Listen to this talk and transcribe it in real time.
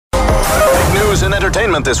in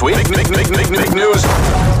entertainment this week. Big news.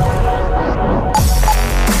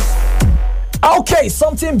 Okay,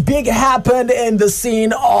 something big happened in the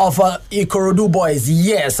scene of Ikorodu Boys.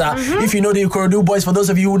 Yes, if you know the Ikorodu Boys, for those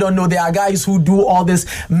of you who don't know, they are guys who do all this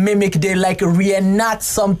mimic. They like reenact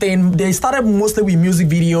something. They started mostly with music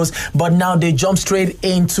videos, but now they jump straight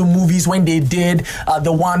into movies when they did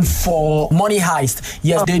the one for Money Heist.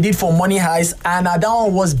 Yes, they did for Money Heist, and that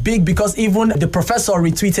one was big because even the professor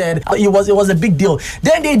retweeted. It was a big deal.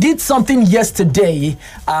 Then they did something yesterday,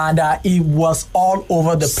 and it was all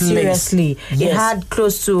over the place. Seriously. It had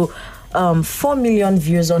close to 4 million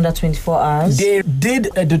views under 24 hours. They did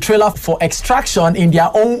the trailer for Extraction in their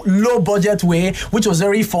own low-budget way, which was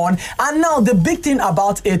very fun. And now the big thing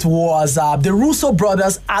about it was the Russo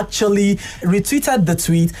brothers actually retweeted the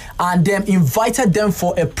tweet and then invited them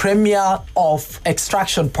for a premiere of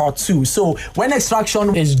Extraction Part 2. So when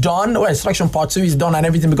Extraction is done, or Extraction Part 2 is done and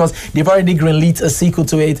everything, because they've already greenlit a sequel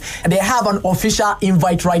to it, they have an official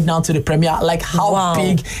invite right now to the premiere. Like, how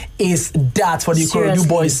big is that for the Ikorodu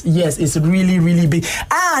Boys? Yes, it's really, really big.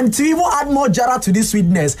 And to even add more jara to this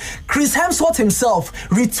sweetness, Chris Hemsworth himself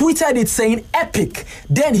retweeted it saying epic.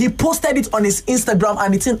 Then he posted it on his Instagram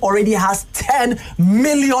and it already has 10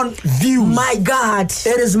 million views. My God.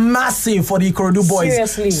 It is massive for the Ikorodu Boys.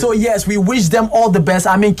 Seriously. So yes, we wish them all the best.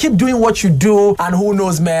 I mean, keep doing what you do, and who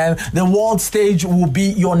knows, man, the world stage will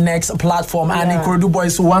be your next platform. And Ikorodu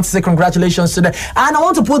Boys, who want to say congratulations to them. And I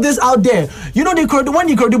want to put this out there. You know, when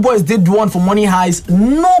the Ikorodu Boys did one for Money Heist,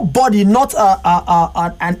 nobody, not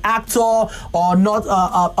an actor or not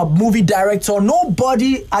a movie director,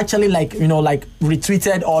 nobody actually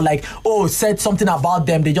retweeted or said something about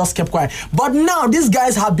them. They just kept quiet. But now these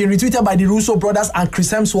guys have been retweeted by the Russo brothers and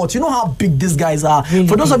Chris Hemsworth. You know how big these guys are. Really?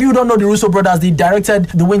 For those of you who don't know the Russo brothers, they directed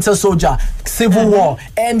The Winter Soldier, Civil War,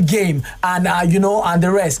 Endgame, and and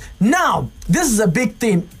the rest. Now this is a big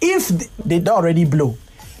thing. If they already blow,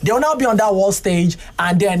 they'll now be on that wall stage,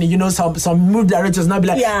 and then some movie directors now be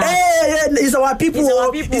like, hey, it's our people.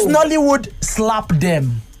 It's Nollywood. Slap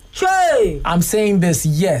them. Sure. I'm saying this,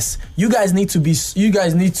 yes. You guys need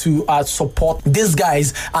to support these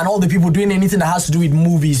guys and all the people doing anything that has to do with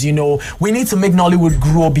movies. We need to make Nollywood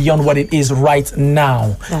grow beyond what it is right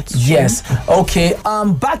now. That's yes. True. Okay.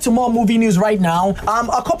 Back to more movie news right now.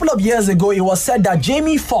 A couple of years ago, it was said that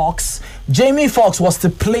Jamie Foxx was to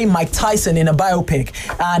play Mike Tyson in a biopic,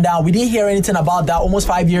 and we didn't hear anything about that. Almost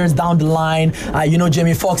 5 years down the line,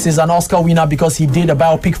 Jamie Foxx is an Oscar winner because he did a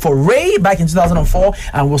biopic for Ray back in 2004,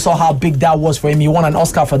 and we saw how big that was for him. He won an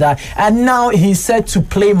Oscar for that, and now he's set to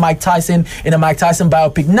play Mike Tyson in a Mike Tyson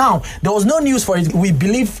biopic. Now, there was no news for it. We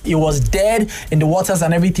believe he was dead in the waters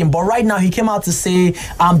and everything, but right now he came out to say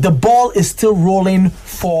the ball is still rolling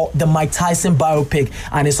for the Mike Tyson biopic,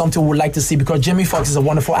 and it's something we'd like to see because Jamie Foxx is a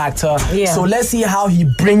wonderful actor. Yeah. So let's see how he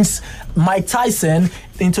brings Mike Tyson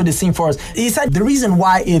into the scene for us. He said the reason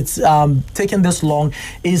why it's taking this long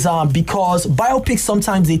is because biopics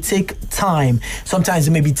sometimes they take time. Sometimes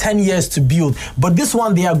it may be 10 years to build. But this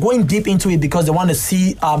one, they are going deep into it because they want to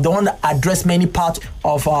see, they want to address many parts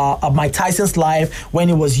of Mike Tyson's life when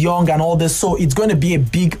he was young and all this. So it's going to be a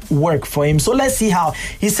big work for him. So let's see how.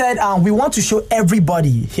 He said, we want to show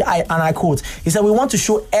everybody, and I quote, he said, we want to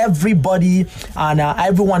show everybody and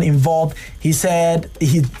everyone involved. He said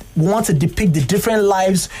he wants to depict the different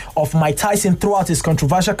lives of Mike Tyson throughout his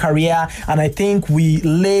controversial career, and I think we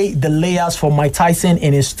lay the layers for Mike Tyson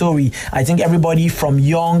in his story. I think everybody from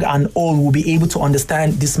young and old will be able to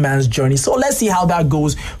understand this man's journey. So let's see how that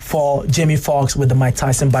goes for Jamie Foxx with the Mike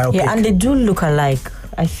Tyson biopic. Yeah, and they do look alike.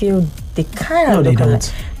 I feel they kind of look alike.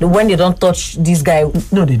 When they don't touch this guy.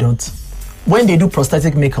 No, they don't. When they do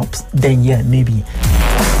prosthetic makeups, then yeah, maybe.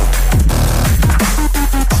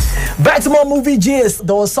 Back to more movie gist.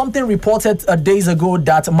 There was something reported days ago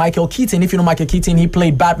that Michael Keaton, if you know Michael Keaton, he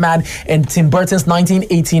played Batman in Tim Burton's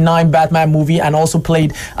 1989 Batman movie and also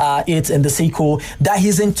played it in the sequel, that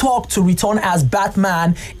he's in talk to return as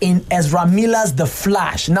Batman in Ezra Miller's The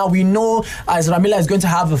Flash. Now, we know Ezra Miller is going to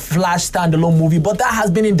have a Flash standalone movie, but that has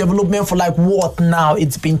been in development for like what now?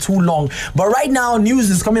 It's been too long. But right now, news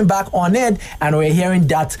is coming back on it, and we're hearing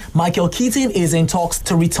that Michael Keaton is in talks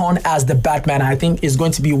to return as the Batman. I think it's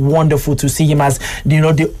going to be wonderful to see him as,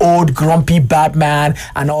 the old grumpy Batman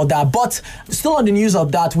and all that. But still on the news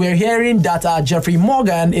of that, we're hearing that Jeffrey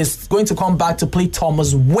Morgan is going to come back to play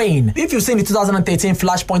Thomas Wayne. If you've seen the 2013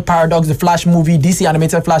 Flashpoint Paradox, the Flash movie, DC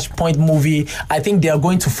animated Flashpoint movie, I think they are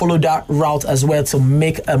going to follow that route as well to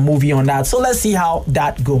make a movie on that. So let's see how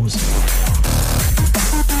that goes.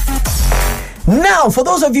 Now, for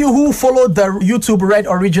those of you who followed the YouTube Red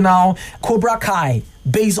Original, Cobra Kai,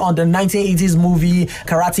 based on the 1980s movie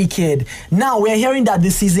Karate Kid. Now we're hearing that the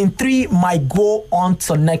season 3 might go on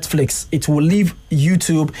to Netflix. It will leave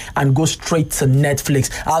YouTube and go straight to Netflix.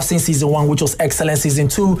 I've seen season 1, which was excellent. Season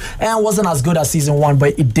 2 and wasn't as good as season 1,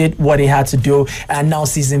 but it did what it had to do. And now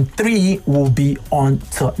season 3 will be on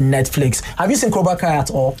to Netflix. Have you seen Cobra Kai at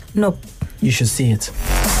all? Nope. You should see it.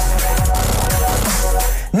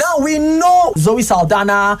 Now we know Zoe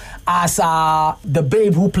Saldana as the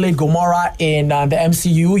babe who played Gamora in the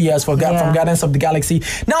MCU, yes, from Guardians of the Galaxy.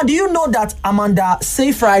 Now, do you know that Amanda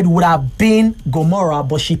Seyfried would have been Gamora,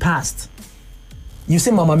 but she passed? You've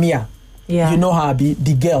seen Mamma Mia. Yeah. You know her,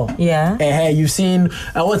 the girl. Yeah. You've seen,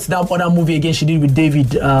 what's that other movie again she did with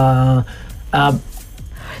David?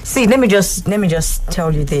 See, let me just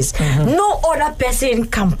tell you this. No other person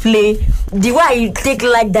can play the way I take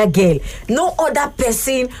like that girl. No other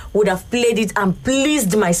person would have played it and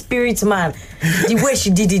pleased my spirit man the way she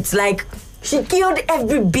did it. Like, she killed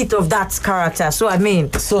every bit of that character. So I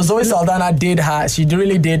mean, so Zoe Saldana she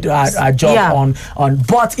really did her job on.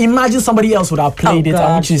 But imagine somebody else would have played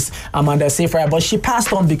it, which is Amanda Seyfried. But she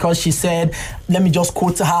passed on because she said, let me just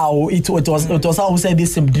quote her. It was her who said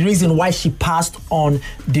this. The reason why she passed on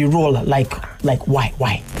the role, like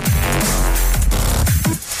why?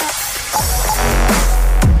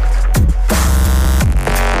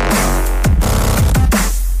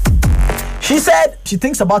 She said she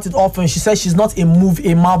thinks about it often. She said she's not a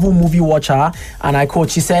Marvel movie watcher. And I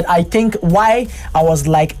quote, she said, I think why I was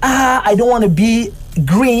like, I don't want to be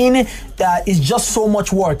green. It's just so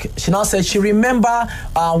much work. She now said she remember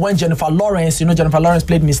when Jennifer Lawrence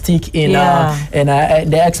played Mystique in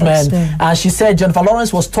the X-Men. And she said Jennifer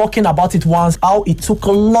Lawrence was talking about it once, how it took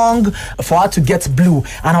long for her to get blue.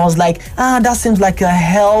 And I was like, that seems like a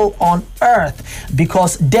hell on earth,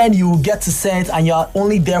 because then you get to set and you're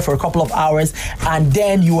only there for a couple of hours and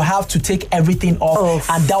then you have to take everything off.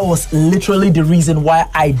 And that was literally the reason why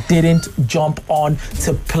I didn't jump on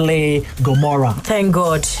to play Gamora. Thank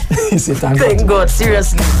God. Thank God,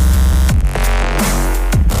 seriously.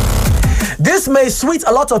 This may sweet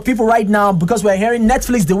a lot of people right now because we're hearing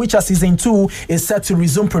Netflix The Witcher Season 2 is set to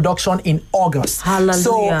resume production in August. Hallelujah.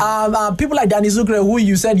 So people like Danny Zugre, who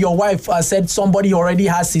you said your wife said somebody already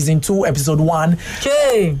has Season 2, Episode 1.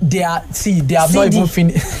 They have not even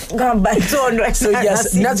finished. So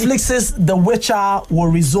yes, Netflix's The Witcher will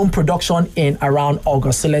resume production in around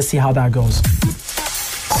August. So let's see how that goes.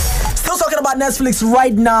 Still talking about Netflix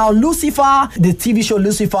right now, Lucifer, the TV show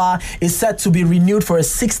Lucifer, is set to be renewed for a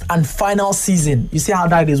 6th and final season. You see how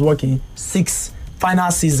that is working? 6th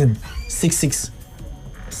final season. 6.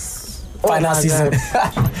 Final season.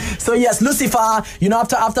 So yes, Lucifer,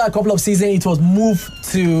 after a couple of seasons, it was moved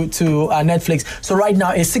to Netflix. So right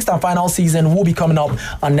now, a 6th and final season will be coming up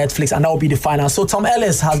on Netflix, and that will be the final. So Tom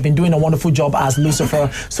Ellis has been doing a wonderful job as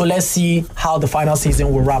Lucifer. So let's see how the final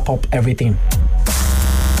season will wrap up everything.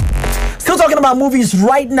 Still talking about movies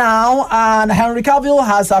right now, and Henry Cavill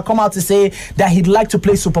has come out to say that he'd like to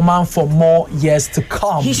play Superman for more years to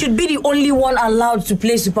come. He should be the only one allowed to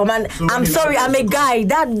play Superman. I'm sorry, I'm a guy.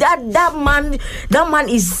 That man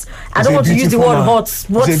is. I don't want to use the word hot.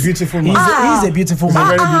 He's a beautiful man. He's a beautiful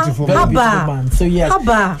man. He's a very beautiful man. So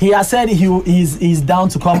yes, he has said he's down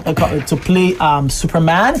to come to play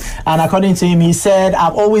Superman. And according to him, he said,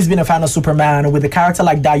 "I've always been a fan of Superman. With a character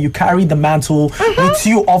like that, you carry the mantle with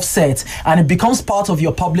you offset, and it becomes part of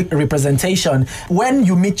your public representation. When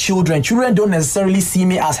you meet children don't necessarily see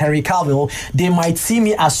me as Henry Cavill. They might see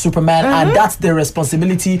me as Superman, and that's the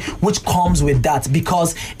responsibility which comes with that,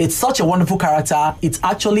 because it's such a wonderful character. It's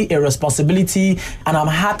actually a responsibility, and I'm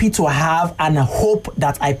happy to have and hope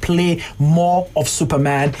that I play more of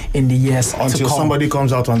Superman in the years to come." Until somebody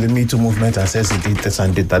comes out on the Me Too movement and says he did this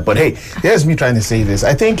and did that. But hey, here's me trying to say this.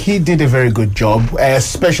 I think he did a very good job,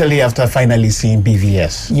 especially after finally seeing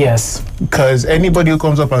BVS. Yes. Because anybody who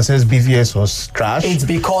comes up and says BVS was trash, it's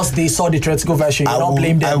because they saw the theatrical version. You don't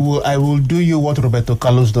blame them. I will do you what Roberto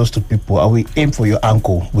Carlos does to people. I will aim for your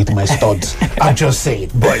ankle with my studs. I'm just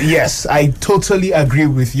saying. But yes, I totally agree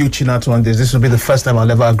with you, Chinatu, on this. This will be the first time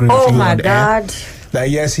I'll ever agree with you. Oh my God. That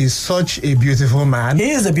yes, he's such a beautiful man.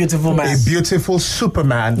 He is a beautiful man. A beautiful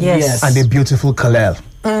Superman. Yes. And a beautiful Kal-El.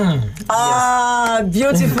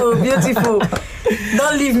 Beautiful.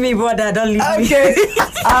 Don't leave me, brother. Don't leave me. Okay.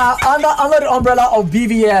 Under the umbrella of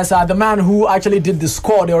BVS, the man who actually did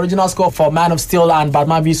the original score for Man of Steel and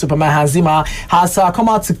Batman v Superman, Hans Zimmer, has come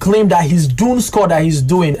out to claim that his Dune score that he's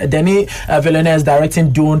doing, Denis Villeneuve is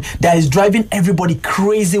directing Dune, that is driving everybody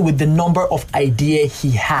crazy with the number of idea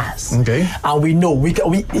he has. Okay. And we know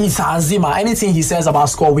it's Hans Zimmer. Anything he says about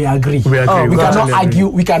score, we agree. We agree. We cannot argue.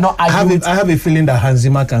 We cannot argue. I have a feeling that Hans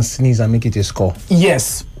Zimmer can sneeze and make it a score.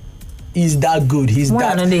 Yes. He's that good. He's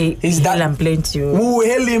that. And plenty. We will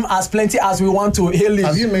hail him as plenty as we want to hail him.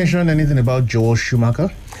 Have you mentioned anything about Joel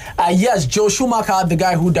Schumacher? Yes, Joel Schumacher, the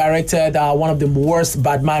guy who directed one of the worst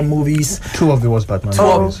Batman movies. Two of the worst Batman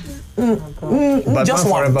movies. Just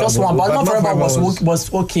one. Batman Forever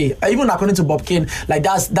was okay. Even according to Bob Kane, like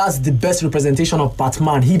that's the best representation of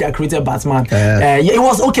Batman. He that created Batman. It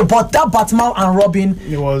was okay, but that Batman and Robin,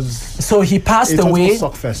 it was. So he passed away.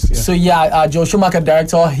 So Joel Schumacher,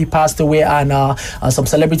 director, he passed away, and some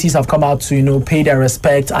celebrities have come out to pay their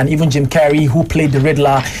respect, and even Jim Carrey, who played the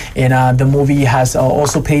Riddler in the movie, has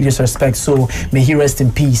also paid his respect. So may he rest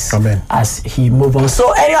in peace. Amen. As he moves on.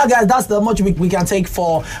 So anyway, guys, that's the much we can take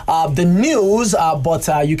for the news, but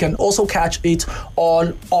you can also catch it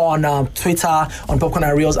all on Twitter, on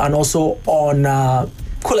Popcornandreels, and also on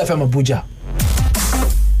Cool FM Abuja.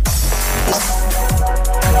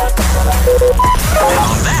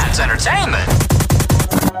 That's entertainment.